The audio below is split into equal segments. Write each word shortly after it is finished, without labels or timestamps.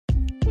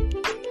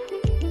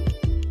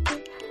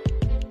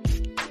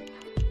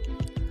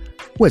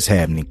What's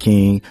happening,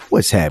 King?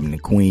 What's happening,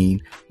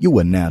 Queen? You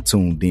are now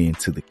tuned in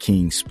to the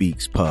King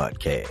Speaks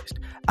podcast.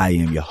 I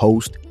am your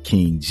host,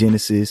 King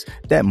Genesis.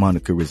 That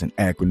moniker is an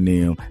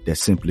acronym that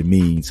simply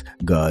means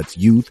God's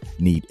youth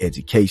need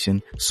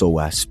education, so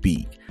I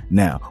speak.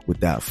 Now,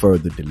 without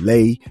further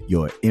delay,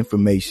 your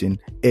information,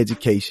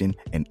 education,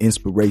 and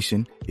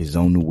inspiration is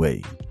on the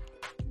way.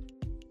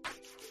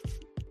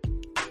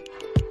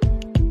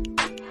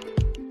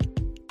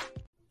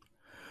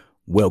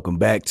 Welcome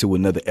back to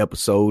another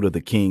episode of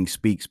the King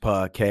Speaks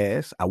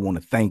podcast. I want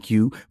to thank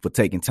you for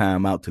taking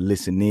time out to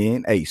listen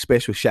in. A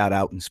special shout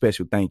out and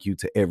special thank you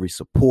to every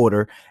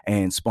supporter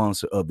and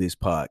sponsor of this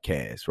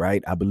podcast,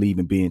 right? I believe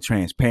in being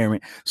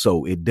transparent,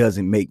 so it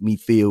doesn't make me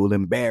feel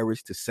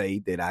embarrassed to say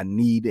that I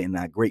need and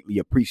I greatly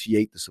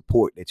appreciate the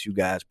support that you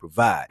guys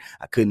provide.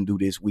 I couldn't do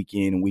this week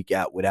in and week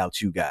out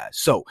without you guys.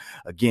 So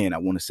again, I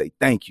want to say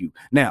thank you.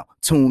 Now,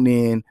 tune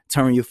in,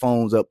 turn your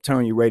phones up,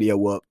 turn your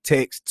radio up,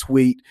 text,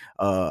 tweet,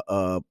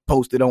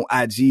 post it on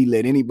IG.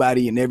 Let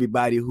anybody and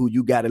everybody who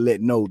you got to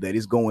let know that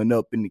it's going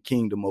up in the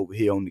kingdom over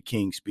here on the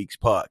King Speaks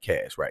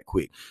podcast right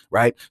quick,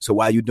 right? So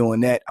while you're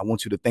doing that, I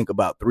want you to think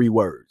about three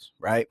words,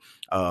 right?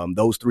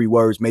 Those three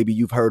words, maybe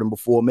you've heard them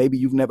before, maybe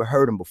you've never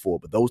heard them before,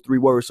 but those three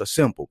words are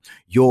simple.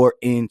 You're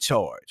in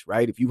charge,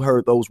 right? If you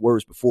heard those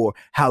words before,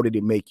 how did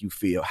it make you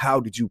feel? How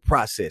did you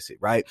process it,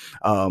 right?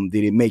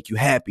 Did it make you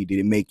happy? Did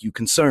it make you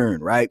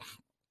concerned, right?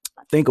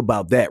 Think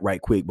about that right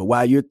quick. But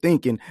while you're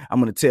thinking, I'm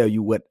going to tell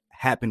you what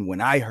happened when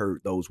I heard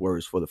those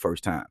words for the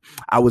first time.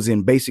 I was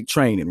in basic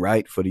training,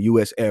 right, for the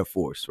U.S. Air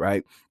Force,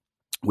 right?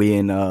 We're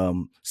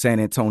in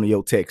San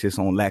Antonio, Texas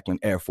on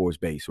Lackland Air Force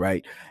Base,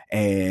 right?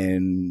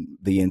 And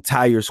the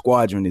entire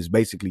squadron is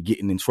basically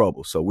getting in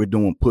trouble. So we're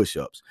doing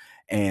push-ups.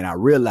 And I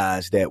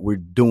realized that we're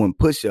doing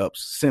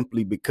push-ups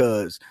simply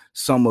because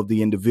some of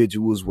the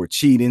individuals were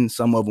cheating.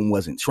 Some of them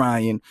wasn't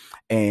trying.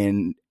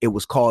 And it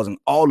was causing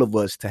all of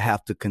us to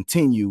have to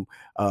continue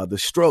the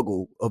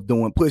struggle of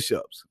doing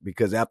push-ups,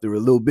 because after a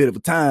little bit of a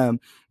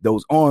time,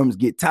 those arms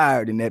get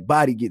tired and that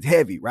body gets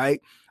heavy,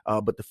 right?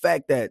 But the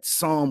fact that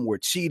some were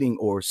cheating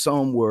or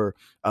some were,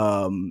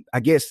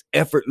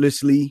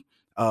 effortlessly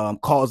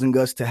causing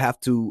us to have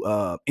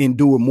to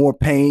endure more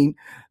pain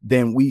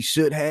than we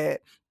should have,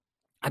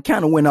 I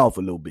kind of went off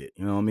a little bit,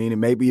 you know what I mean? And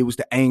maybe it was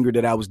the anger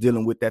that I was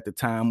dealing with at the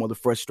time or the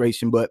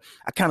frustration, but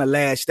I kind of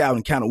lashed out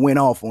and kind of went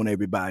off on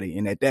everybody.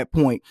 And at that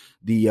point,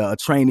 the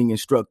training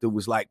instructor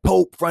was like,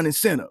 Pope, front and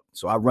center.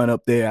 So I run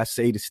up there, I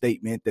say the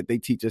statement that they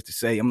teach us to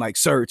say. I'm like,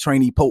 sir,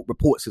 trainee Pope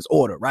reports his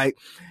order, right?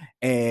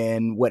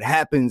 And what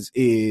happens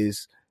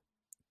is,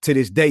 to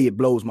this day, it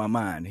blows my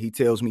mind. He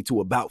tells me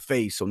to about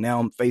face. So now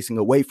I'm facing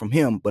away from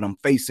him, but I'm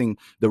facing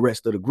the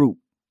rest of the group.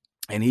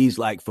 And he's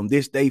like, from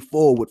this day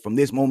forward, from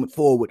this moment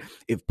forward,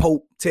 if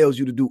Pope tells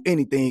you to do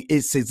anything,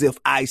 it's as if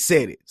I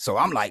said it. So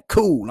I'm like,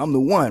 cool, I'm the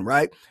one,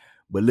 right?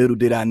 But little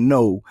did I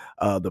know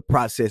the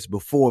process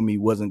before me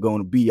wasn't going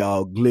to be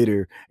all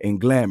glitter and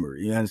glamour.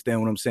 You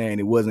understand what I'm saying?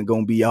 It wasn't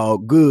going to be all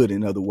good,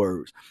 in other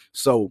words.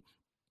 So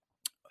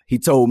he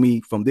told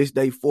me, from this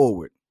day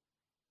forward,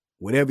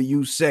 whatever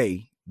you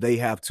say, they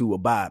have to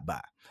abide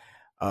by.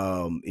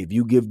 If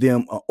you give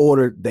them an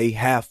order, they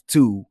have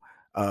to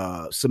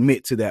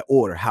submit to that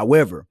order.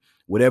 However,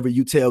 whatever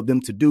you tell them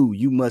to do,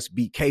 you must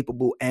be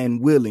capable and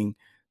willing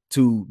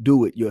to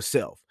do it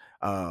yourself.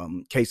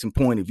 Case in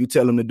point, if you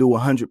tell them to do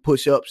 100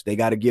 push-ups, they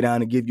got to get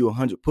on and give you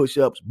 100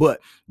 push-ups, but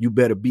you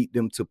better beat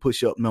them to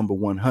push-up number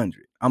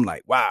 100. I'm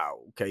like, wow,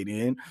 okay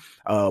then.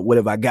 What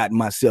have I gotten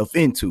myself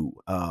into?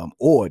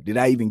 Or did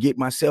I even get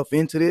myself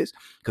into this?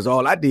 Because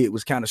all I did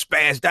was kind of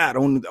spazzed out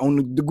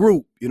on the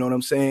group, you know what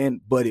I'm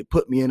saying? But it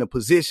put me in a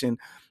position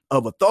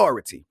of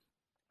authority.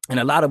 And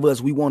a lot of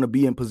us, we want to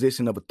be in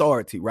position of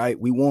authority, right?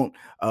 We want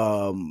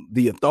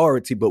the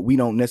authority, but we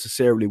don't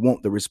necessarily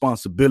want the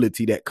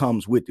responsibility that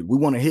comes with it. We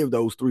want to hear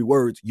those three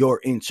words, you're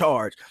in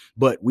charge,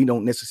 but we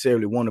don't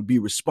necessarily want to be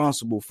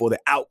responsible for the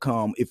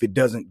outcome if it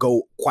doesn't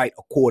go quite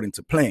according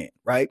to plan,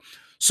 right?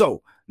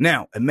 So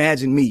now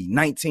imagine me,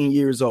 19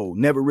 years old,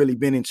 never really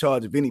been in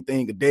charge of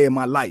anything a day in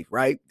my life,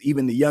 right?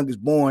 Even the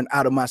youngest born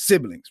out of my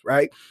siblings,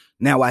 right?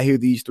 Now I hear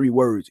these three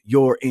words,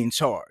 you're in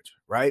charge,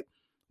 right?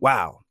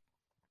 Wow.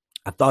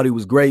 I thought it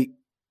was great,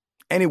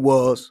 and it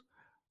was,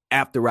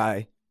 after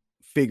I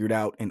figured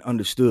out and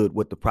understood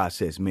what the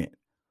process meant.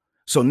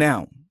 So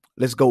now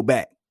let's go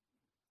back.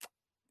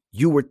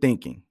 You were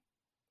thinking,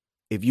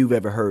 if you've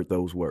ever heard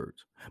those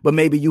words, but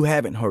maybe you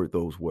haven't heard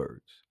those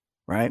words,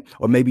 right?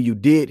 Or maybe you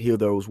did hear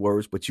those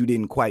words, but you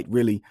didn't quite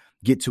really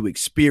get to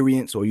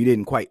experience, or you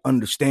didn't quite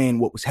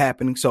understand what was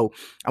happening. So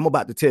I'm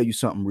about to tell you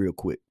something real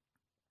quick,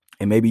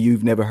 and maybe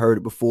you've never heard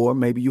it before.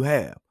 Maybe you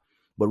have,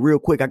 but real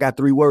quick, I got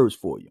three words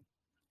for you.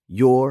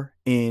 You're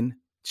in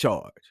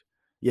charge.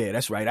 Yeah,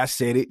 that's right. I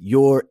said it.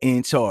 You're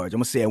in charge. I'm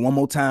going to say it one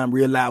more time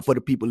real loud for the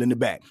people in the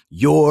back.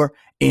 You're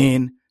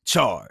in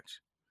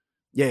charge.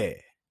 Yeah,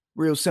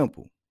 real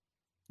simple.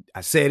 I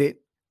said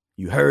it.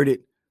 You heard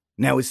it.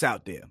 Now it's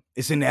out there.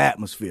 It's in the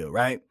atmosphere,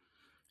 right?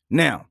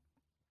 Now,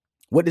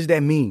 what does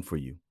that mean for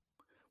you?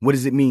 What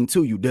does it mean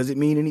to you? Does it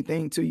mean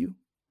anything to you?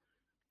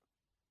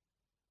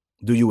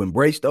 Do you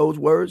embrace those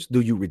words?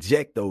 Do you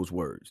reject those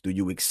words? Do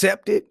you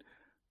accept it,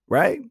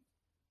 right?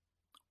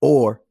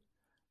 Or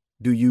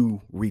do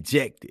you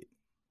reject it?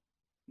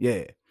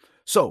 Yeah.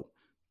 So,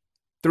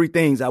 three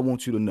things I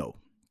want you to know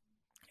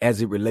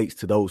as it relates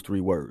to those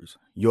three words.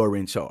 You're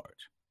in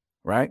charge,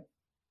 right?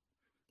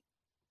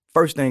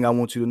 First thing I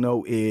want you to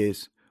know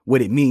is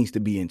what it means to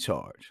be in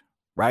charge,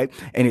 right?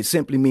 And it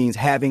simply means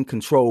having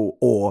control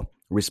or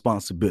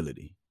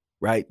responsibility,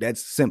 right?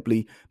 That's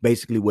simply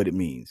basically what it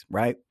means,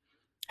 right?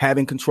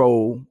 Having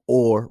control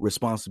or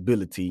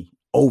responsibility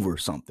over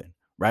something,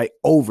 right?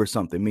 Over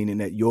something, meaning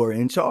that you're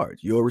in charge.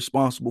 You're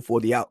responsible for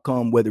the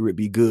outcome, whether it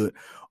be good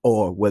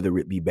or whether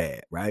it be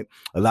bad, right?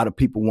 A lot of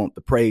people want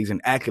the praise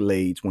and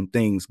accolades when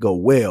things go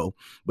well,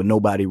 but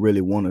nobody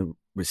really want to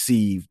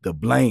receive the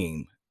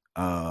blame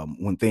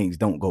when things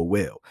don't go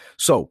well.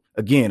 So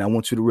again, I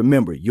want you to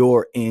remember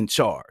you're in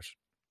charge.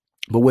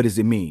 But what does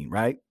it mean,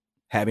 right?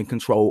 Having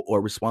control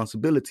or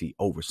responsibility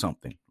over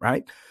something,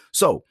 right?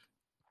 So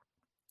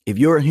if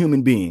you're a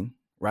human being,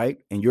 right,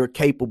 and you're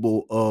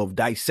capable of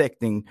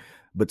dissecting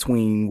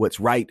between what's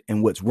right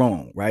and what's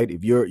wrong, right?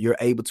 If you're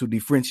able to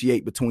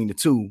differentiate between the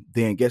two,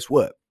 then guess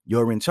what?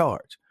 You're in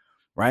charge,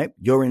 right?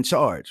 You're in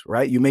charge,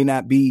 right? You may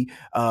not be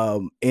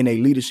in a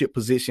leadership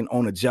position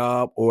on a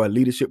job or a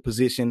leadership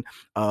position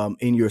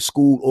in your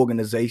school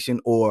organization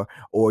or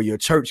your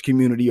church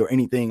community or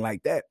anything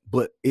like that.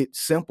 But it's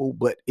simple,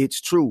 but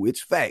it's true.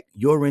 It's fact.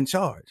 You're in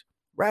charge,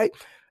 right?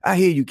 I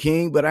hear you,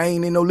 King, but I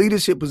ain't in no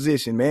leadership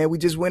position, man. We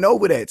just went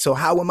over that. So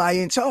how am I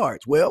in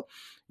charge? Well,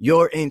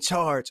 you're in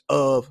charge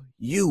of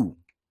you.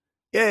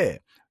 Yeah.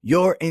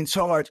 You're in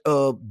charge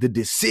of the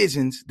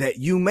decisions that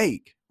you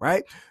make,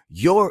 right?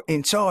 You're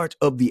in charge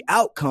of the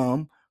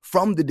outcome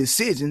from the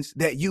decisions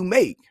that you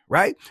make,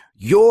 right?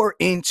 You're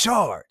in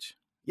charge.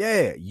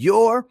 Yeah.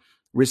 You're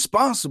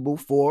responsible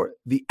for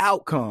the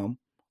outcome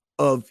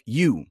of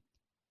you,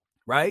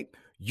 right?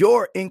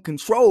 You're in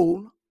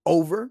control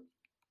over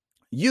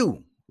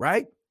you,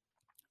 right?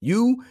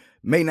 You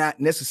may not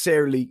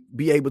necessarily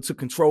be able to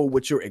control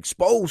what you're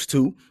exposed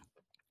to,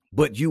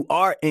 but you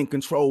are in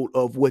control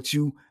of what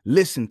you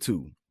listen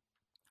to,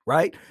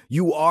 right?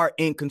 You are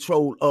in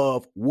control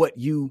of what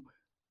you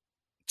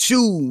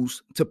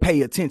choose to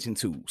pay attention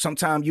to.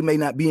 Sometimes you may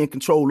not be in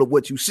control of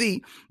what you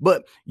see,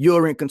 but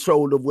you're in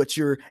control of what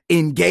you're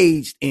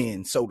engaged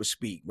in, so to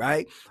speak,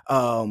 right?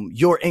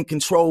 You're in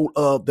control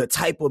of the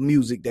type of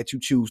music that you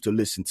choose to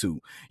listen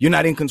to. You're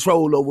not in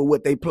control over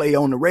what they play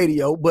on the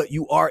radio, but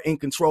you are in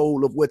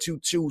control of what you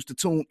choose to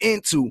tune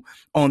into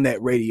on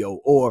that radio,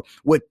 or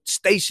what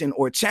station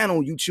or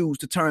channel you choose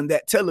to turn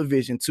that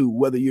television to,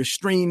 whether you're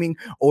streaming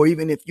or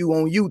even if you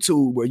on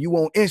YouTube or you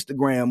on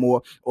Instagram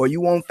or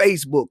you on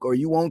Facebook or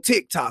you on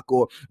TikTok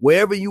or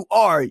wherever you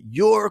are,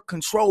 you're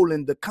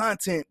controlling the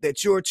content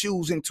that you're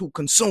choosing to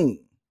consume.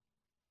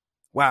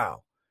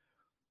 Wow.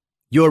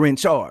 You're in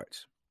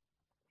charge.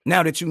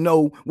 Now that you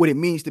know what it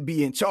means to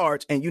be in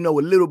charge and you know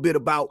a little bit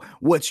about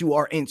what you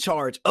are in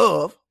charge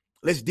of,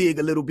 let's dig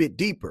a little bit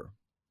deeper,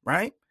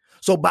 right?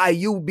 So by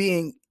you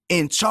being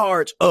in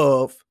charge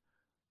of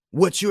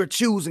what you're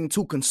choosing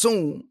to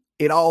consume,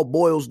 it all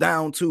boils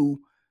down to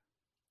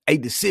a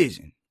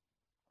decision.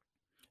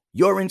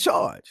 You're in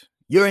charge.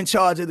 You're in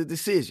charge of the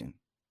decision.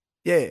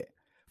 Yeah.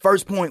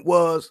 First point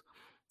was,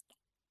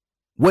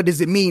 what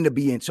does it mean to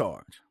be in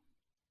charge?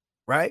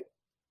 Right?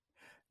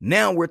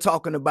 Now we're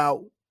talking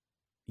about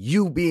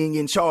you being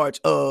in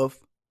charge of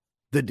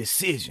the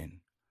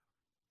decision.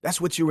 That's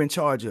what you're in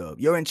charge of.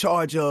 You're in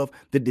charge of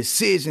the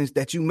decisions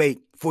that you make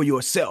for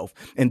yourself.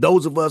 And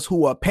those of us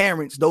who are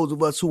parents, those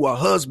of us who are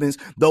husbands,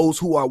 those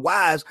who are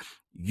wives,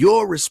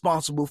 you're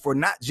responsible for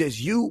not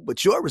just you,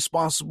 but you're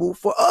responsible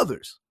for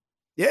others.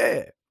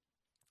 Yeah.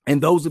 And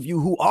those of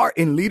you who are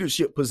in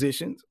leadership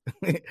positions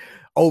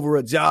over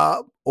a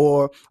job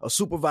or a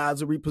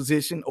supervisory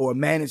position or a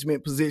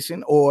management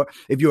position, or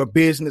if you're a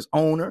business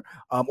owner,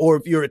 or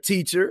if you're a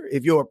teacher,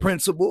 if you're a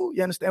principal,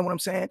 you understand what I'm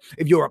saying?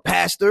 If you're a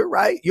pastor,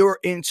 right? You're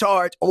in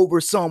charge over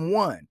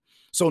someone.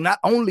 So not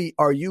only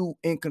are you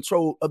in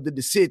control of the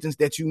decisions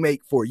that you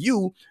make for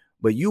you,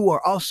 but you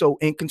are also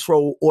in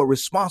control or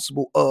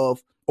responsible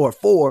of or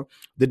for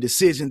the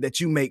decision that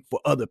you make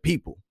for other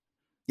people.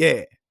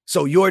 Yeah.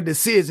 So your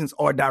decisions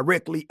are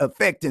directly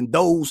affecting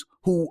those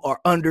who are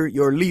under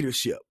your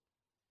leadership.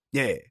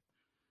 Yeah.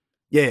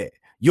 Yeah.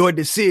 Your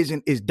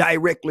decision is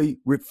directly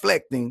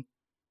reflecting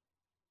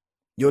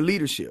your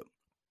leadership.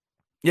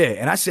 Yeah.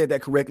 And I said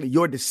that correctly.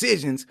 Your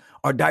decisions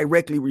are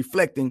directly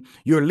reflecting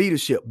your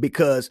leadership,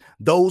 because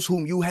those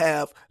whom you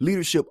have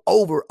leadership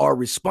over are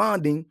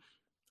responding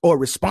or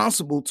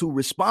responsible to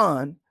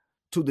respond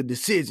to the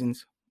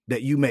decisions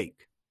that you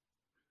make.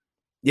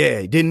 Yeah.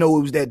 You didn't know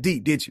it was that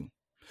deep, did you?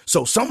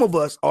 So some of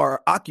us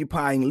are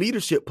occupying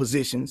leadership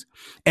positions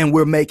and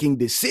we're making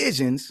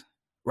decisions,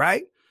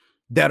 right,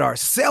 that are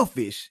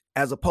selfish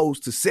as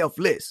opposed to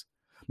selfless.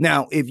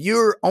 Now, if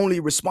you're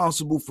only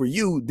responsible for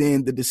you,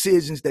 then the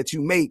decisions that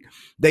you make,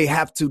 they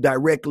have to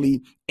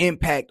directly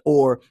impact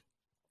or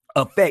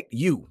affect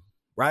you,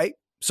 right?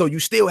 So you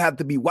still have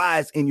to be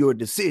wise in your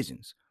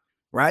decisions.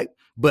 right?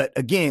 But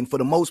again, for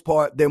the most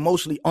part, they're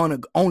mostly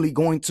only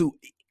going to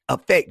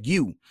affect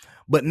you.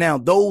 But now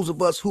those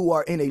of us who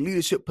are in a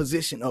leadership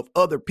position of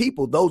other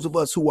people, those of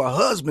us who are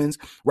husbands,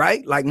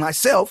 right? Like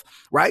myself,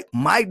 right?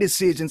 My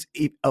decisions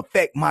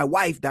affect my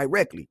wife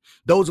directly.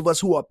 Those of us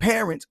who are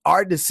parents,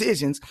 our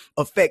decisions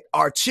affect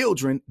our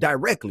children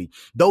directly.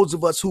 Those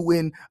of us who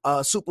in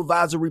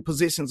supervisory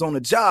positions on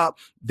a job,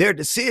 their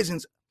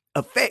decisions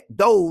affect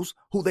those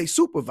who they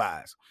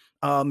supervise.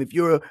 If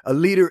you're a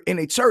leader in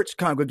a church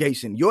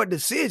congregation, your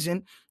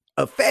decision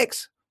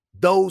affects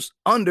those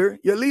under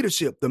your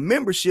leadership, the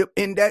membership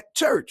in that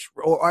church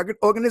or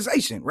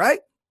organization, right?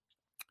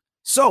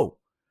 So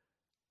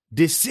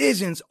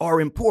decisions are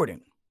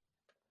important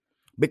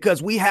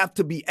because we have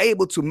to be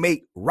able to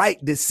make right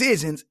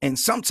decisions. And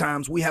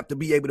sometimes we have to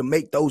be able to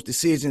make those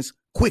decisions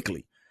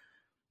quickly.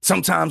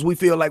 Sometimes we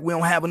feel like we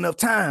don't have enough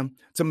time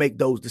to make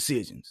those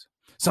decisions.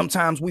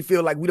 Sometimes we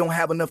feel like we don't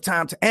have enough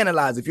time to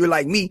analyze. If you're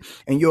like me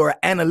and you're an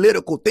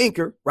analytical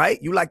thinker, right?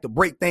 You like to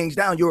break things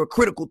down. You're a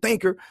critical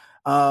thinker.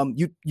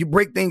 You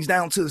break things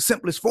down to the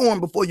simplest form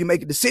before you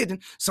make a decision.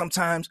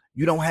 Sometimes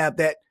you don't have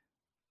that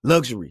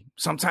luxury.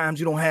 Sometimes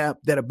you don't have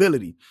that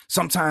ability.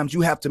 Sometimes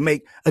you have to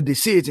make a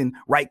decision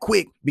right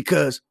quick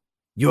because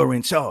you're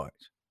in charge.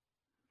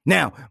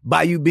 Now,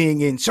 by you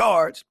being in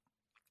charge,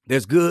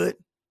 there's good,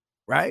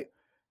 right?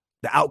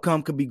 The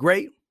outcome could be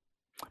great,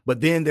 but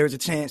then there's a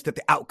chance that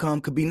the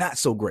outcome could be not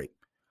so great.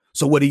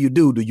 So what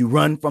do? Do you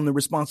run from the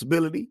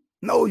responsibility?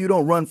 No, you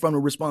don't run from the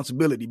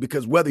responsibility,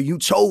 because whether you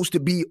chose to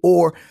be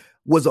or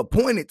was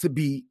appointed to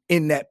be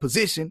in that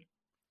position,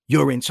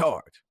 you're in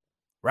charge,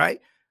 right?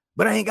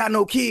 But I ain't got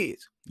no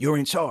kids. You're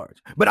in charge.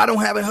 But I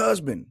don't have a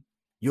husband.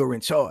 You're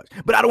in charge.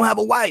 But I don't have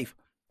a wife.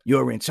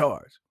 You're in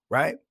charge,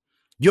 right?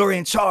 You're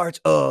in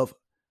charge of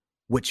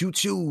what you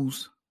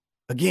choose,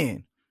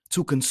 again,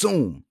 to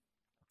consume,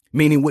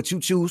 meaning what you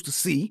choose to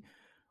see,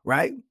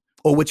 right?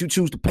 Or what you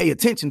choose to pay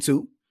attention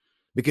to,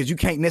 because you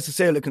can't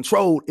necessarily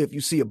control if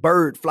you see a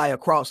bird fly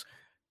across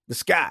the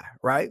sky,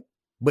 right?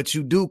 But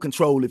you do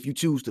control if you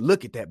choose to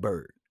look at that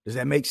bird. Does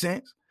that make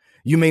sense?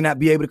 You may not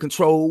be able to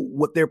control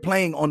what they're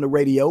playing on the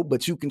radio,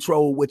 but you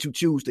control what you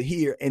choose to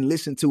hear and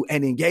listen to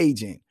and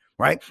engage in,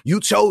 right? You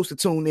chose to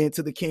tune in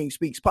to the King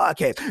Speaks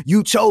podcast.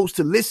 You chose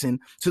to listen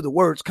to the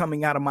words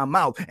coming out of my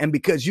mouth. And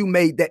because you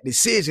made that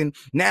decision,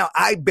 now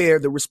I bear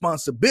the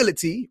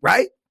responsibility,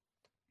 right,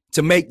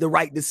 to make the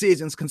right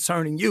decisions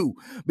concerning you,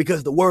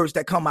 because the words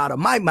that come out of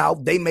my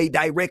mouth, they may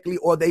directly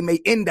or they may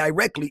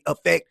indirectly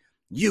affect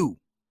you.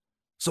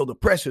 So the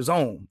pressure's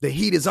on, the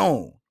heat is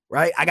on,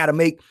 right? I got to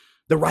make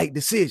the right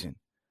decision.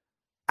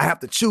 I have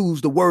to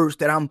choose the words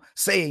that I'm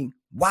saying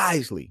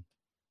wisely,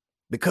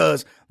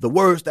 because the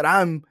words that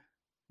I'm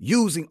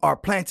using are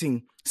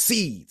planting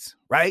seeds,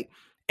 right?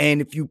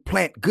 And if you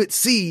plant good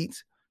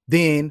seeds,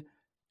 then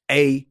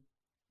a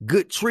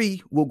good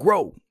tree will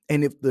grow.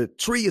 And if the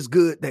tree is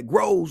good that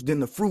grows, then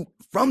the fruit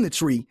from the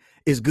tree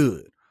is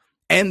good.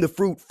 And the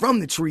fruit from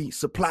the tree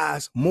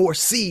supplies more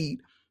seed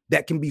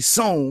that can be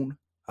sown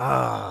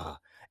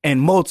and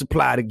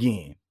multiplied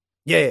again.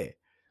 Yeah,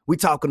 we're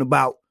talking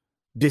about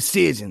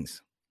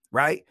decisions,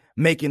 right?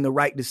 Making the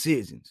right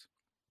decisions.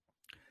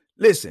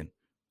 Listen,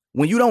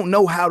 when you don't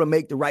know how to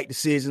make the right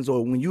decisions,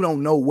 or when you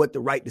don't know what the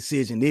right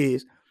decision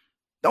is,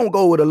 don't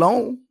go it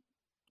alone.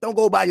 Don't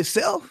go by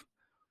yourself.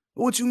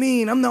 What you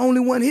mean? I'm the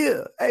only one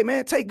here. Hey,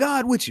 man, take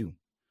God with you.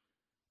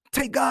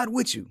 Take God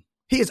with you.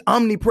 He is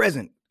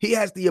omnipresent. He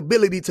has the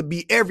ability to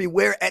be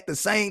everywhere at the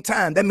same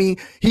time. That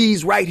means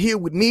he's right here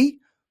with me.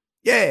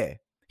 Yeah,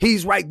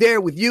 he's right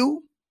there with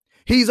you.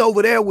 He's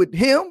over there with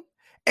him,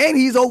 and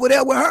he's over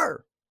there with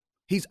her.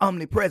 He's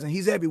omnipresent.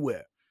 He's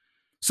everywhere.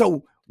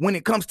 So when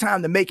it comes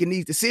time to making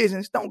these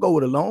decisions, don't go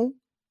it alone.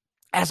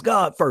 Ask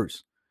God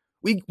first.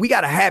 We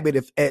got a habit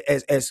of,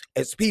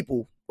 as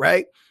people,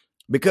 right?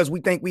 Because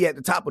we think we at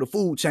the top of the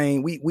food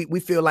chain. We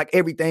feel like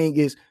everything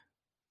is,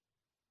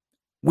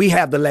 we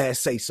have the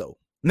last say so.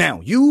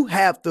 Now, you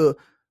have the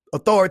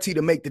authority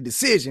to make the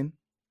decision,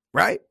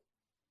 right?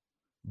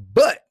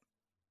 But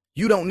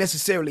you don't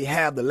necessarily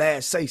have the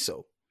last say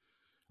so.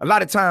 A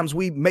lot of times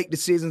we make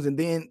decisions and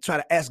then try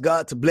to ask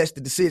God to bless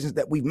the decisions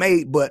that we've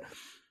made, but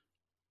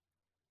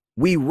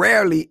we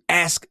rarely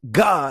ask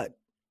God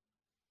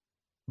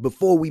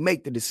before we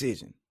make the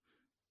decision.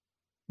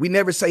 We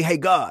never say, hey,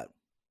 God,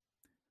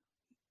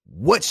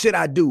 what should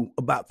I do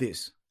about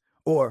this?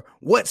 Or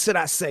what should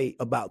I say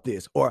about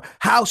this? Or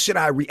how should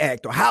I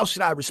react? Or how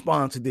should I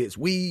respond to this?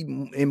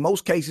 In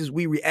most cases,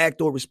 we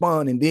react or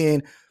respond and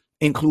then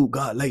include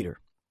God later.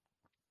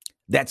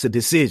 That's a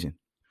decision.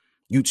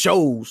 You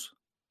chose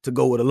to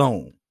go it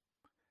alone.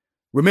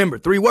 Remember,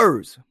 3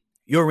 words.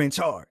 You're in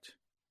charge,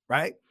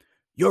 right?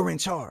 You're in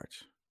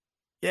charge.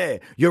 Yeah,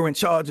 you're in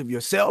charge of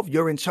yourself.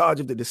 You're in charge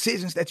of the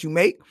decisions that you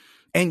make.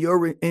 And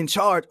you're in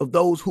charge of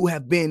those who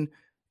have been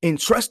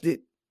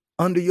entrusted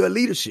under your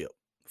leadership.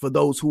 For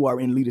those who are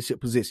in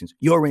leadership positions,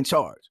 you're in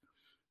charge.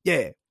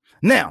 Yeah.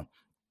 Now,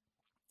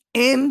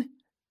 in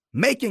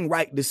making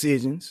right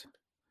decisions,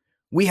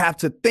 we have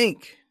to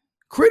think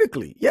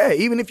critically. Yeah,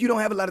 even if you don't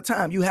have a lot of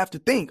time, you have to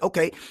think,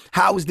 okay,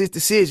 how is this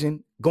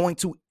decision going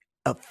to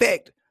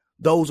affect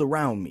those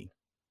around me?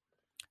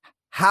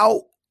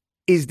 How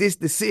is this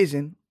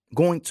decision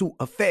going to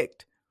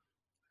affect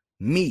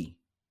me,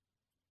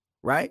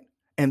 right?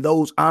 And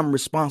those I'm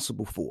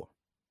responsible for.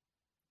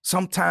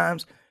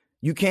 Sometimes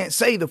you can't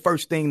say the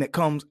first thing that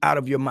comes out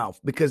of your mouth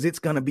because it's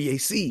going to be a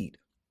seed.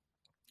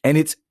 And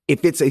if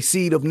it's a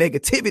seed of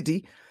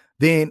negativity,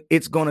 then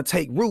it's going to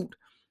take root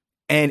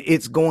and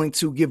it's going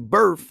to give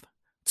birth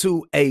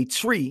to a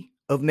tree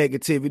of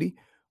negativity,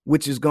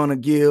 which is going to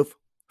give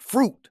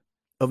fruit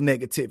of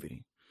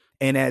negativity.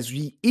 And as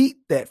we eat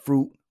that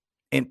fruit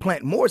and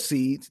plant more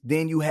seeds,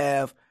 then you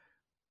have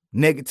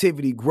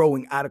negativity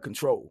growing out of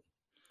control.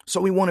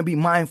 So we want to be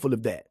mindful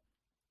of that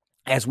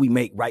as we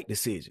make right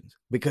decisions,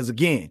 because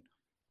again,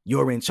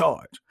 you're in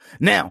charge.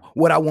 Now,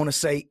 what I want to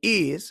say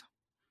is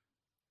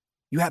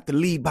you have to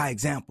lead by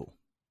example.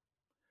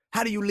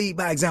 How do you lead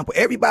by example?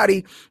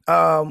 Everybody,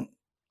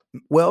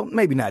 well,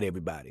 maybe not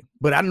everybody,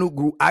 but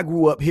I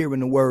grew up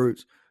hearing the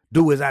words,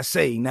 do as I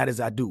say, not as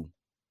I do.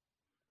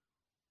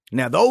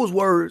 Now, those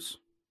words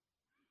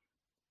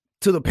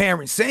to the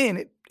parents saying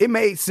it, it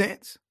made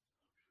sense.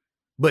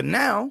 But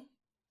now,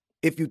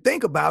 if you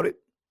think about it,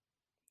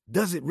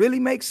 does it really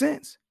make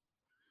sense?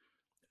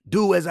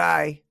 Do as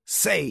I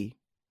say,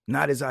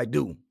 not as I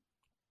do.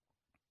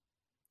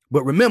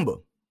 But remember,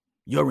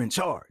 you're in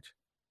charge.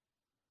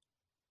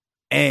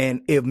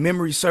 And if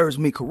memory serves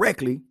me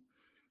correctly,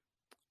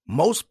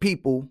 most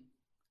people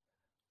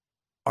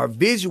are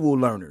visual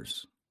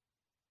learners.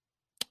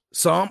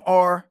 Some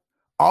are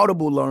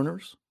audible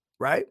learners,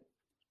 right?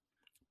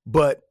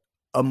 But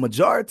a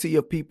majority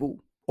of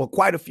people, or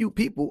quite a few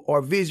people,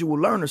 are visual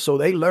learners. So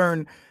they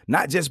learn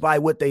not just by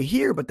what they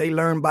hear, but they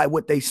learn by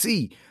what they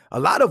see. A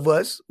lot of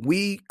us,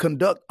 we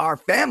conduct our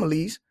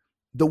families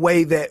the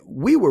way that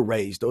we were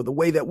raised or the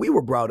way that we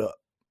were brought up,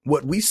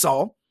 what we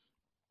saw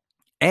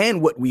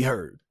and what we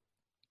heard.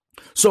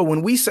 So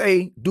when we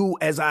say, do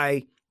as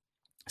I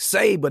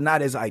say, but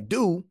not as I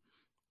do,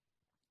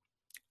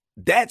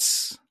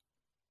 that's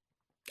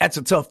a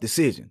tough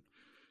decision.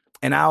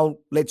 And I'll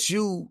let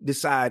you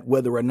decide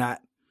whether or not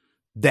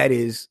that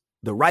is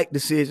the right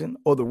decision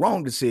or the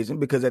wrong decision,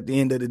 because at the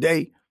end of the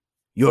day,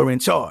 you're in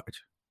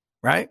charge,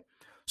 right?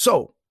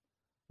 So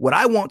what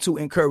I want to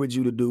encourage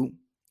you to do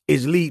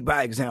is lead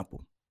by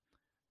example,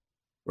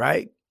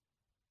 right?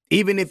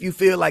 Even if you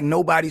feel like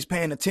nobody's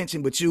paying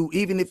attention but you,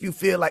 even if you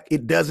feel like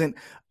it doesn't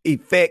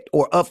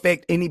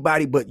affect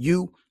anybody but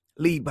you,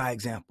 lead by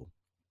example,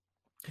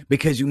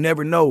 because you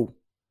never know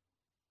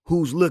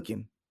who's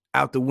looking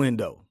out the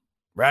window,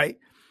 right?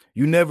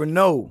 You never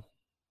know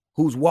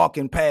who's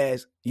walking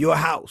past your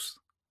house,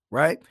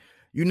 right?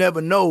 You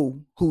never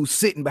know who's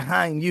sitting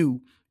behind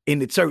you in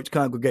the church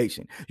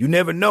congregation. You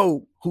never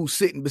know who's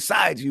sitting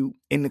beside you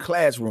in the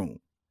classroom.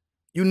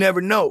 You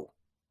never know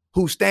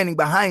who's standing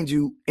behind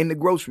you in the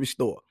grocery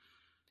store.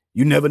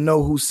 You never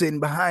know who's sitting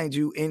behind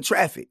you in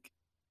traffic,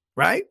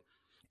 right?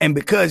 And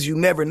because you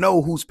never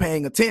know who's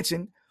paying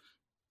attention,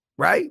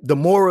 right? The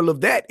moral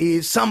of that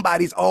is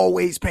somebody's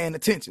always paying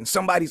attention.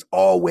 Somebody's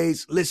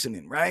always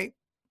listening, right?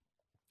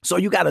 So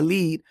you got to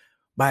lead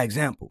by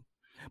example.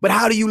 But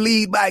how do you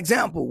lead by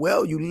example?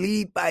 Well, you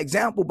lead by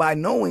example by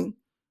knowing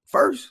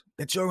first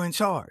that you're in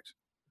charge,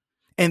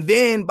 and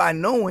then by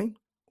knowing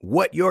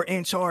what you're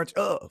in charge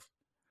of,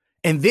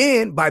 and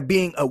then by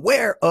being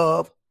aware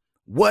of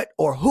what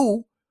or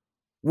who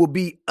will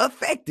be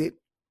affected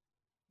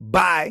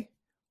by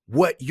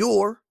what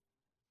you're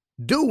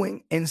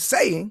doing and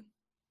saying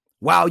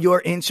while you're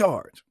in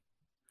charge.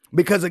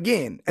 Because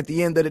again, at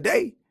the end of the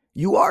day,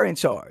 you are in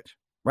charge,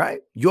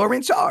 right? You're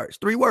in charge.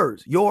 3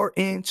 words. You're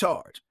in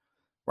charge,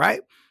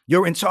 right?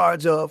 You're in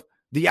charge of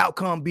the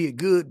outcome, be it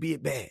good, be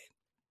it bad.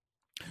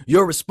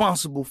 You're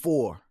responsible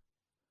for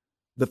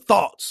the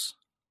thoughts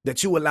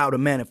that you allow to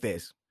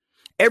manifest.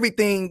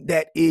 Everything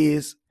that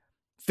is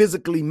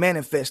physically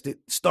manifested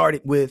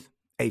started with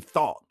a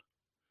thought.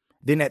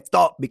 Then that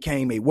thought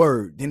became a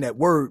word. Then that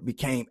word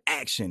became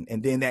action.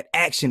 And then that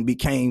action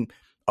became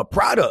a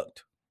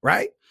product,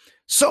 right?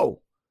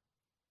 So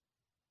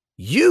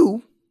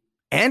you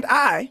and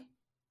I,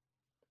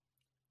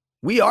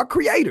 we are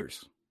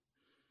creators.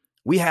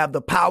 We have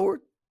the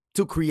power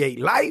to create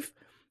life,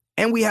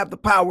 and we have the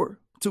power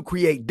to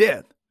create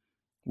death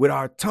with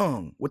our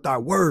tongue, with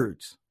our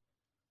words.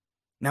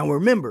 Now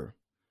remember,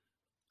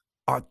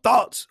 our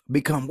thoughts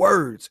become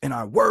words and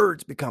our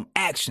words become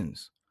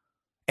actions.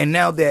 And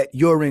now that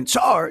you're in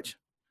charge,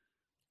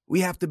 we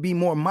have to be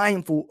more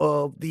mindful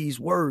of these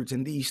words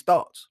and these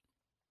thoughts,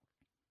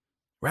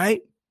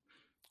 right?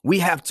 We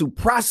have to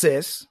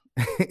process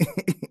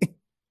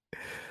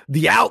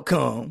the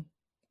outcome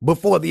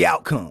before the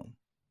outcome.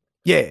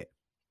 Yeah.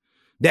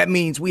 That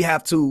means we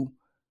have to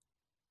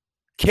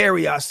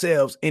carry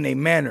ourselves in a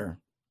manner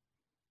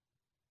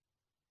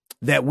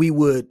that we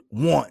would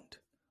want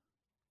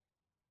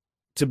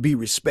to be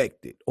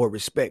respected or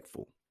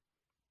respectful.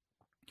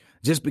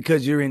 Just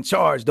because you're in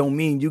charge don't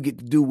mean you get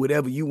to do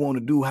whatever you want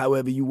to do,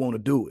 however you want to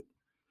do it.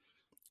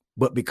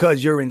 But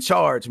because you're in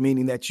charge,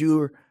 meaning that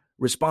you're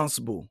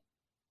responsible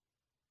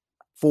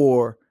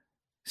for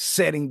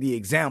setting the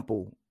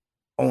example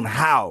on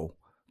how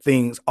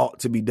things ought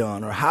to be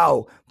done or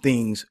how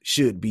things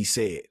should be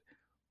said,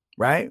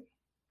 right?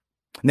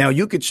 Now,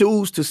 you could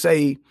choose to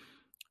say,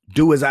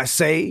 do as I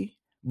say,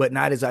 but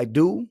not as I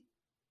do.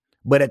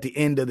 But at the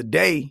end of the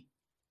day,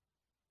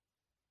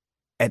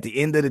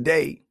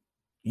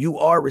 you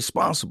are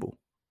responsible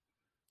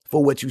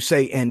for what you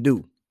say and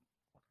do.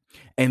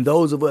 And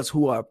those of us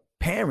who are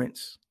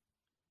parents,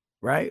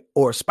 right,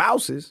 or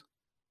spouses,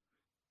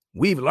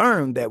 we've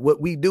learned that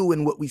what we do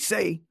and what we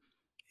say,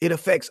 it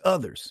affects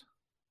others,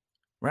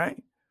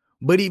 right?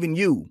 But even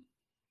you,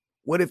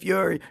 what if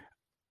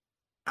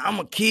I'm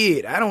a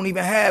kid, I don't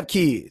even have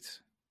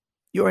kids.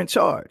 You're in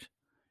charge.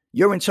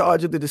 You're in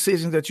charge of the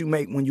decisions that you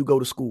make when you go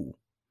to school,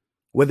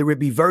 whether it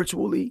be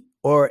virtually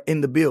or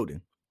in the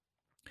building.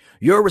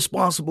 You're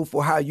responsible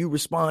for how you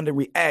respond and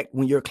react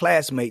when your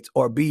classmates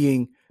are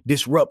being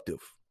disruptive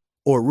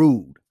or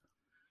rude.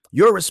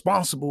 You're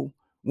responsible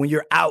when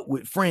you're out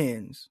with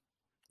friends,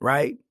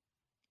 right?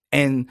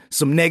 And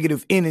some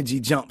negative energy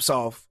jumps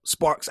off,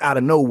 sparks out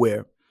of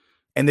nowhere,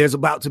 and there's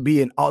about to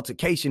be an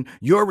altercation.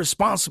 You're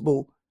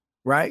responsible,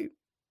 right,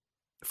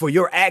 for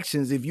your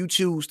actions if you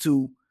choose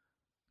to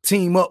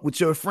team up with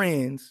your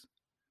friends,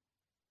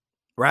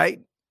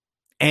 right,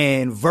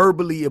 and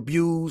verbally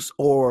abuse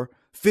or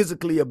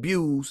physically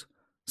abuse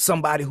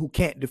somebody who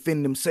can't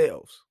defend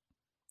themselves.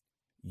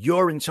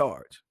 You're in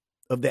charge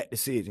of that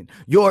decision.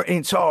 You're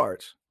in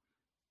charge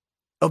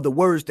of the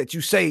words that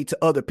you say to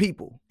other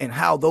people and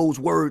how those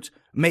words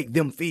make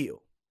them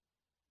feel.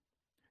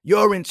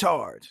 You're in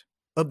charge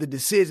of the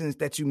decisions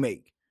that you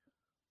make.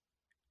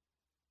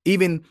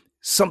 Even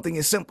something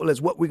as simple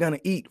as what we're going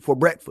to eat for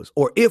breakfast,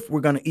 or if we're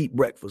going to eat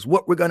breakfast,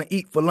 what we're going to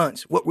eat for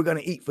lunch, what we're going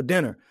to eat for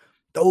dinner.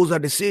 Those are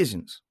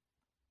decisions.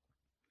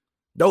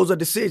 Those are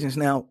decisions.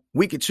 Now,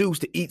 we could choose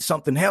to eat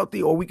something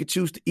healthy or we could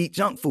choose to eat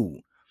junk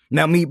food.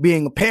 Now, me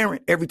being a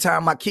parent, every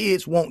time my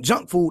kids want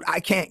junk food,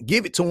 I can't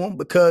give it to them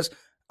because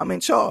I'm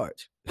in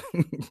charge.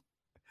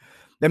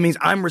 That means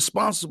I'm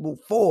responsible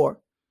for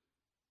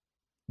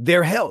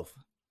their health,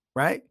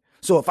 right?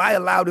 So if I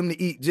allow them to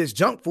eat just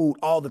junk food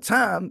all the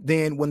time,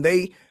 then when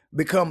they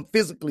become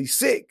physically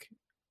sick,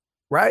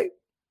 right,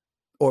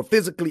 or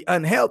physically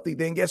unhealthy,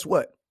 then guess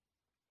what?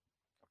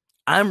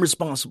 I'm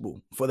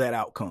responsible for that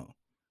outcome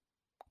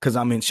because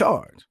I'm in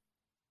charge,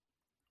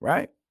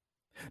 right?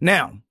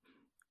 Now,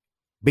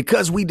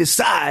 because we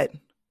decide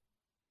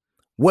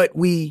what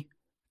we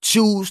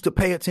choose to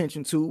pay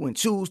attention to and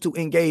choose to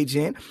engage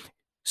in,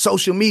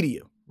 social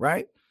media,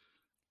 right?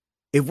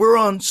 If we're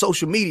on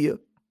social media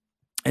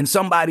and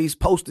somebody's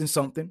posting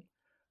something,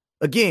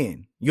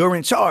 again, you're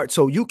in charge.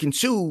 So you can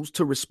choose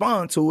to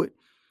respond to it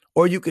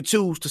or you could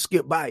choose to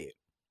skip by it.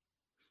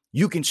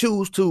 You can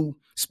choose to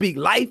speak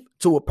life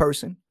to a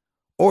person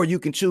or you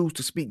can choose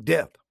to speak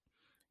death.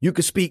 You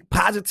can speak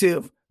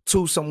positive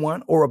to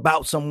someone or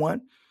about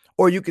someone,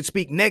 or you could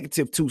speak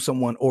negative to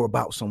someone or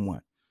about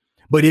someone.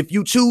 But if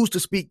you choose to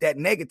speak that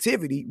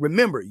negativity,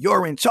 remember,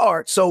 you're in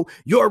charge. So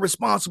you're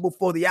responsible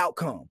for the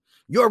outcome.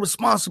 You're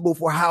responsible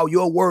for how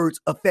your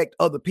words affect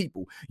other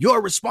people. You're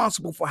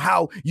responsible for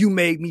how you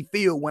made me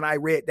feel when I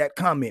read that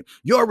comment.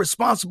 You're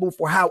responsible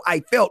for how I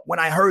felt when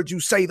I heard you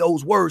say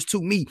those words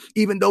to me,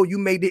 even though you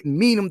didn't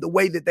mean them the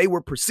way that they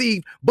were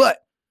perceived. But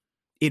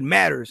it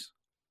matters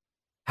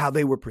how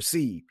they were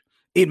perceived.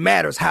 It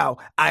matters how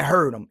I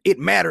heard them. It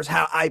matters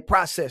how I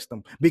processed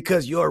them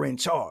because you're in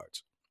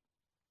charge.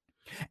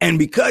 And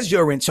because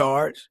you're in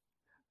charge,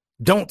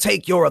 don't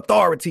take your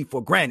authority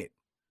for granted.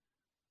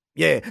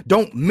 Yeah,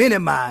 don't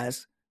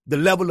minimize the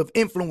level of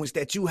influence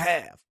that you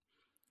have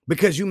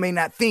because you may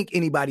not think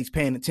anybody's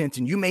paying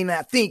attention. You may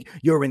not think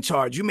you're in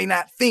charge. You may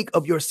not think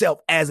of yourself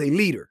as a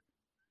leader.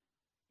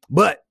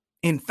 But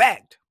in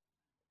fact,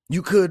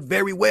 you could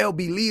very well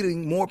be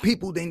leading more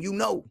people than you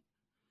know.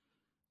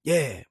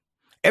 Yeah.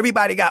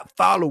 Everybody got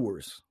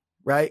followers,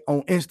 right,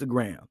 on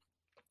Instagram.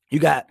 You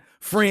got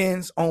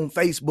friends on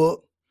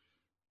Facebook,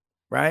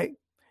 right?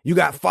 You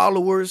got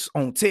followers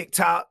on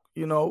TikTok,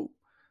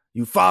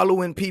 you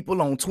following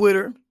people on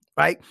Twitter,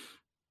 right?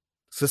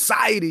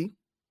 Society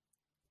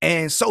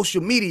and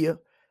social media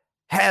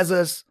has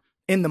us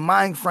in the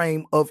mind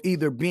frame of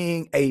either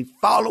being a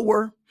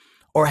follower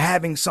or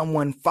having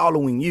someone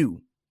following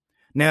you.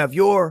 Now, if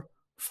you're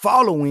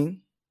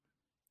following,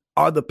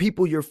 are the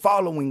people you're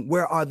following,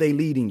 where are they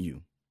leading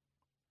you?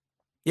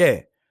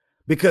 Yeah,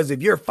 because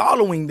if you're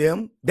following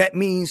them, that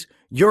means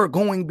you're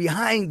going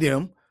behind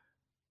them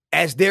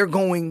as they're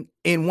going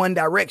in one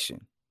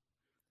direction.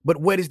 But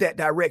what is that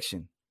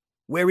direction?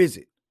 Where is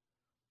it?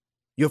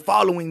 You're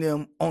following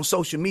them on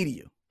social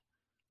media,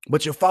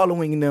 but you're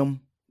following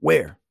them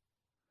where?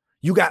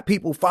 You got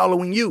people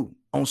following you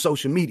on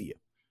social media.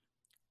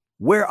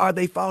 Where are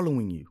they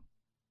following you?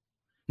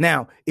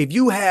 Now, if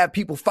you have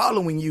people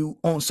following you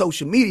on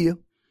social media,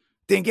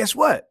 then guess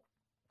what?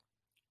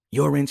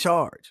 You're in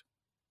charge.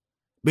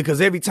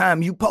 Because every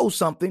time you post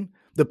something,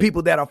 the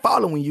people that are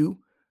following you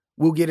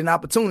will get an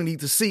opportunity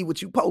to see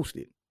what you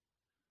posted.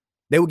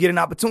 They will get an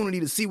opportunity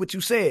to see what you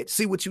said,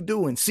 see what you're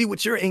doing, see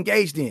what you're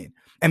engaged in.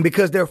 And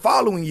because they're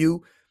following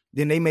you,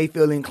 then they may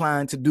feel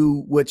inclined to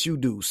do what you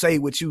do, say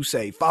what you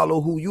say,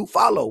 follow who you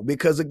follow,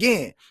 because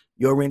again,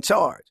 you're in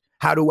charge.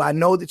 How do I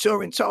know that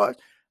you're in charge?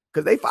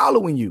 Because they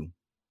following you.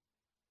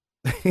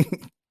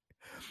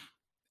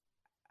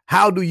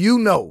 How do you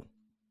know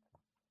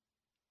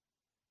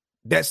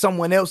that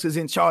someone else is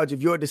in charge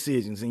of your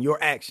decisions and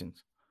your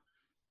actions?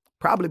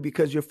 Probably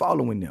because you're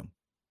following them.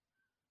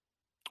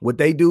 What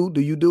they do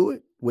you do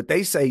it? What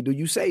they say, do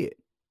you say it?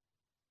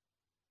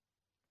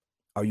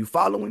 Are you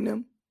following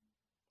them?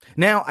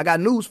 Now, I got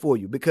news for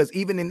you, because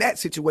even in that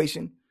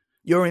situation,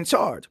 you're in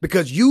charge,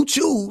 because you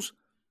choose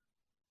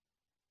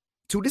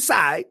to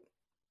decide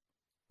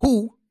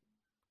who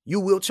you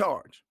will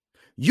charge.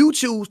 You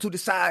choose to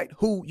decide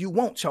who you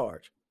won't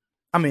charge.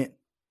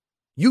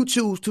 You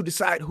choose to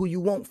decide who you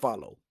won't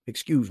follow.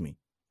 Excuse me.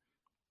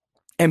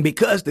 And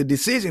because the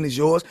decision is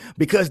yours,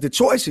 because the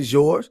choice is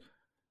yours,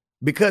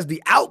 because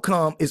the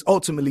outcome is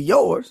ultimately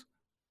yours,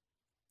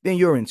 then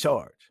you're in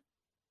charge.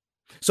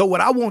 So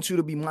what I want you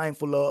to be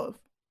mindful of,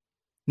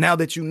 now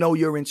that you know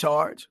you're in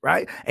charge,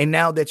 right? And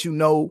now that you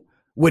know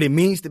what it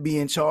means to be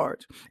in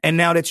charge, and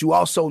now that you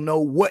also know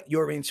what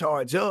you're in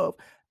charge of,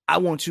 I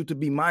want you to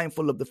be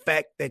mindful of the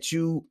fact that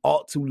you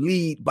ought to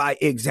lead by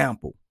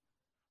example.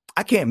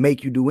 I can't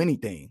make you do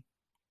anything.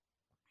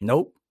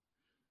 Nope.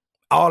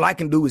 All I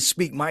can do is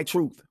speak my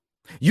truth.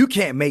 You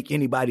can't make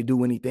anybody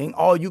do anything.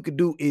 All you can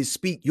do is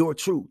speak your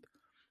truth,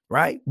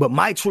 right? But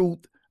my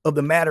truth of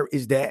the matter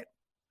is that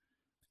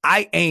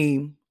I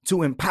aim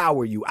to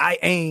empower you. I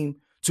aim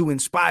to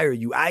inspire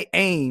you. I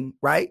aim,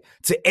 right,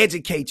 to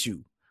educate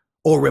you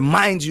or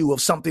remind you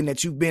of something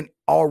that you've been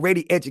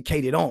already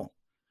educated on,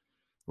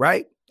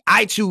 right?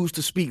 I choose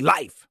to speak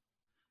life.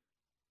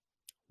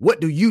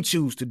 What do you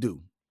choose to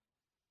do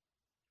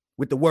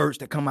with the words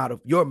that come out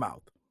of your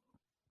mouth?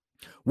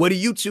 What do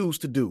you choose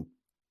to do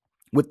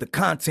with the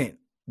content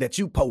that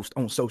you post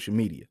on social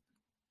media?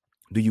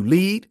 Do you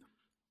lead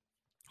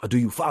or do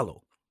you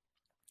follow?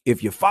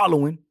 If you're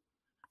following,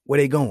 where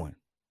they going?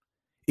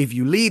 If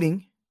you're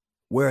leading,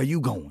 where are you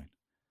going?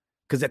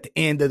 Because at the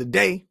end of the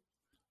day,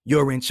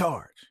 you're in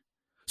charge.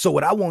 So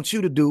what I want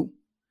you to do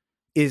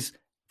is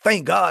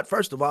thank God,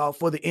 first of all,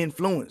 for the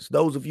influence.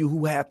 Those of you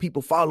who have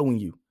people following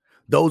you,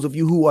 those of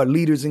you who are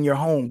leaders in your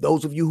home,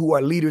 those of you who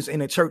are leaders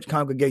in a church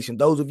congregation,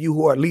 those of you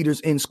who are leaders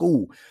in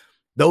school,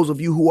 those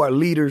of you who are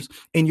leaders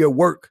in your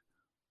work,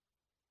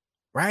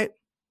 right?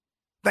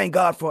 Thank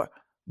God for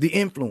the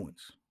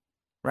influence,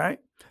 right?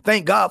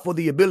 Thank God for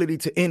the ability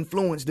to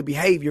influence the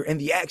behavior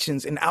and the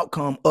actions and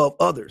outcome of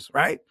others,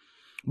 right?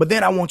 But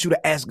then I want you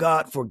to ask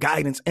God for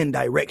guidance and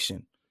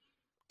direction.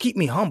 Keep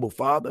me humble,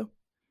 Father.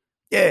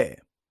 Yeah.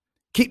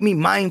 Keep me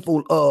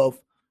mindful of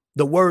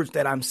the words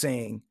that I'm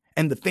saying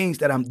and the things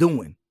that I'm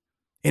doing.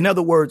 In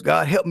other words,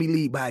 God, help me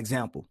lead by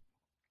example.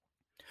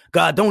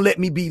 God, don't let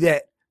me be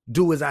that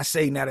do as I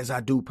say, not as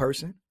I do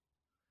person.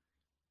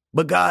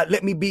 But God,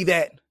 let me be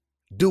that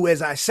do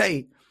as I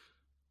say,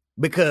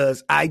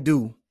 because I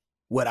do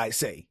what I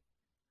say.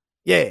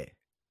 Yeah.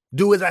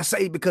 Do as I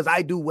say because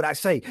I do what I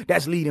say.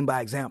 That's leading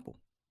by example.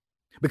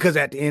 Because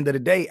at the end of the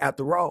day,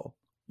 after all,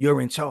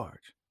 you're in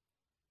charge.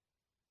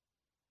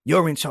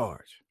 You're in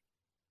charge.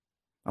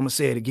 I'm going to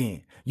say it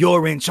again.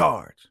 You're in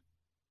charge.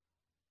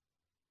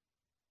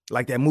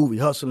 Like that movie,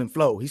 Hustle and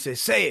Flow. He said,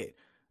 say it.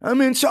 I'm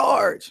in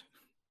charge.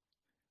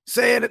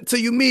 Say it until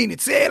you mean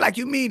it. Say it like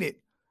you mean it.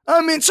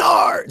 I'm in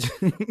charge.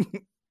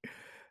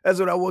 That's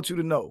what I want you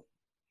to know.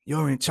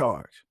 You're in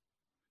charge.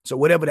 So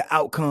whatever the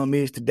outcome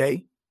is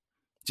today,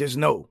 just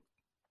know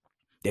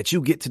that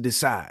you get to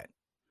decide.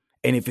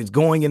 And if it's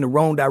going in the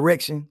wrong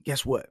direction,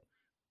 guess what?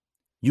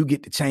 You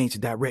get to change the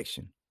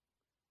direction.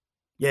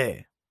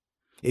 Yeah.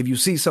 If you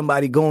see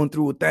somebody going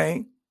through a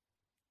thing,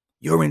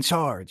 you're in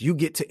charge. You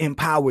get to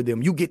empower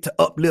them. You get to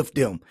uplift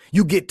them.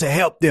 You get to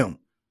help them.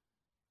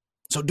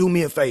 So do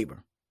me a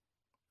favor.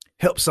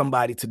 Help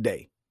somebody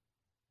today,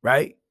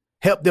 right?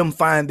 Help them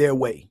find their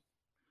way,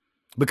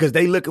 because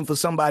they looking for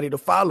somebody to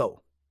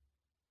follow,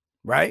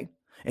 right?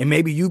 And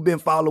maybe you've been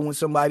following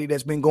somebody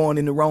that's been going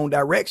in the wrong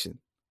direction,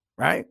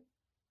 right?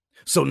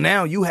 So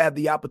now you have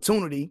the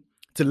opportunity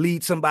to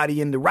lead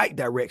somebody in the right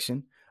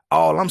direction.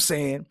 All I'm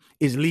saying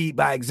is lead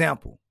by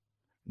example.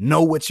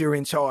 Know what you're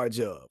in charge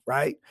of,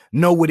 right?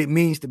 Know what it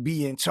means to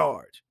be in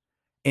charge.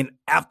 And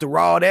after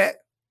all that,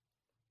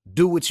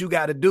 do what you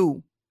got to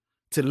do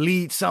to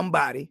lead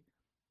somebody,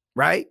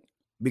 right?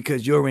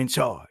 Because you're in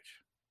charge.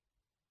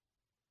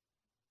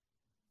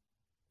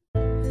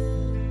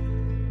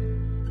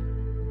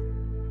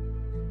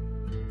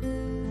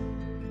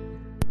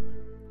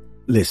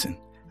 Listen,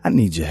 I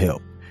need your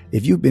help.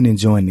 If you've been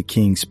enjoying the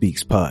King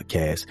Speaks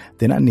podcast,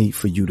 then I need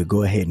for you to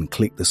go ahead and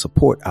click the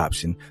support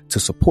option to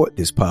support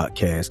this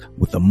podcast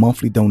with a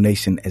monthly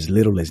donation as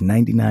little as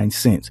 99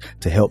 cents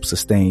to help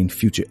sustain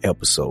future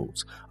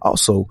episodes.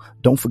 Also,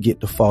 don't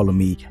forget to follow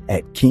me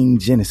at King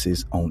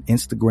Genesis on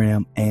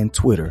Instagram and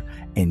Twitter,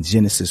 and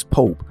Genesis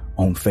Pope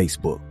on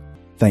Facebook.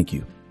 Thank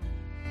you.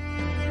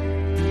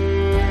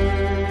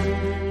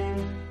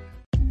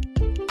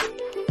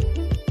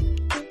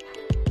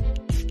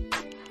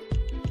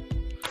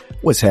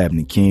 What's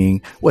happening,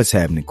 King? What's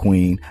happening,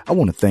 Queen? I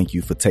want to thank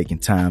you for taking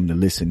time to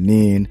listen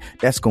in.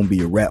 That's going to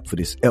be a wrap for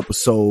this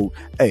episode.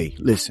 Hey,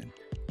 listen,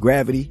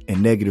 gravity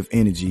and negative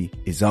energy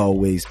is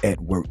always at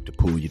work to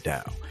pull you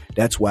down.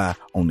 That's why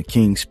on the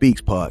King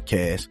Speaks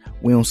podcast,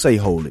 we don't say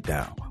hold it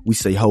down. We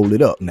say hold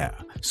it up now.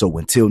 So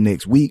until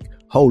next week,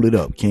 hold it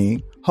up,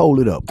 King. Hold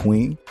it up,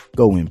 Queen.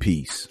 Go in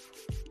peace.